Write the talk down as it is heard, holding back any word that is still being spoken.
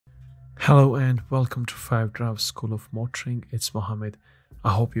Hello and welcome to 5 Drive School of Motoring. It's Mohammed. I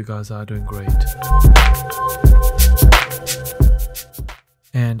hope you guys are doing great.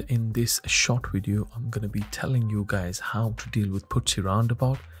 And in this short video, I'm going to be telling you guys how to deal with Pudsey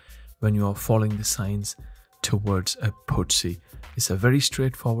Roundabout when you are following the signs towards a Pudsey. It's a very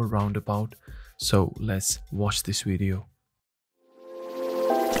straightforward roundabout, so let's watch this video.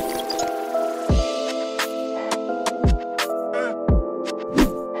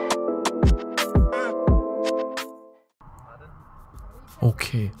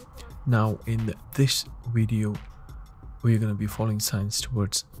 Okay, now in this video we're going to be following signs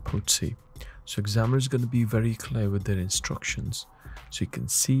towards Pudsey. So examiner is going to be very clear with their instructions. So you can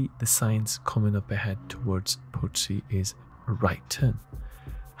see the signs coming up ahead towards Pudsey is right turn.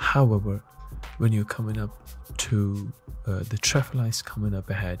 However, when you're coming up to the traffic lights coming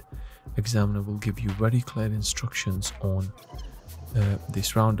up ahead, examiner will give you very clear instructions on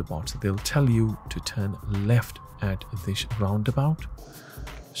this roundabout. So they'll tell you to turn left at this roundabout,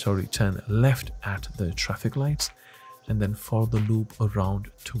 turn left at the traffic lights, and then follow the loop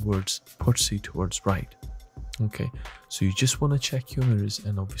around towards Pudsey towards right. Okay, so you just want to check your mirrors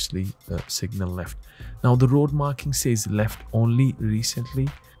and obviously signal left. Now the road marking says left only recently.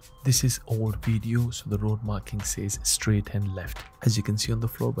 This is old video, so the road marking says straight and left, as you can see on the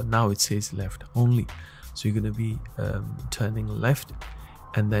floor, but now it says left only. So you're going to be turning left,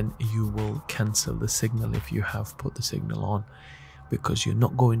 and then you will cancel the signal if you have put the signal on, because you're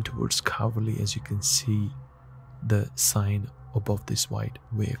not going towards Calverley, as you can see the sign above this white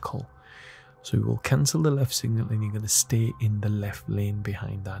vehicle. So you will cancel the left signal and you're going to stay in the left lane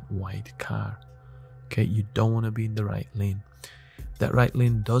behind that white car. Okay, you don't want to be in the right lane. That right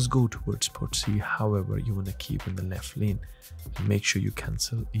lane does go towards Pudsey, however you want to keep in the left lane and make sure you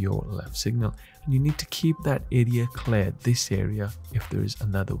cancel your left signal. And you need to keep that area clear, this area, if there is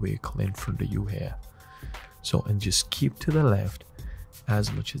another vehicle in front of you here. So, and just keep to the left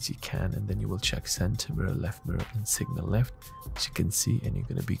as much as you can, and then you will check center mirror, left mirror, and signal left, as you can see, and you're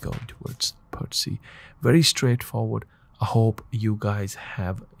going to be going towards Pudsey. Very straightforward. I hope you guys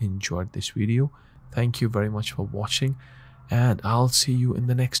have enjoyed this video. Thank you very much for watching, and I'll see you in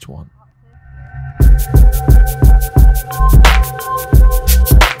the next one.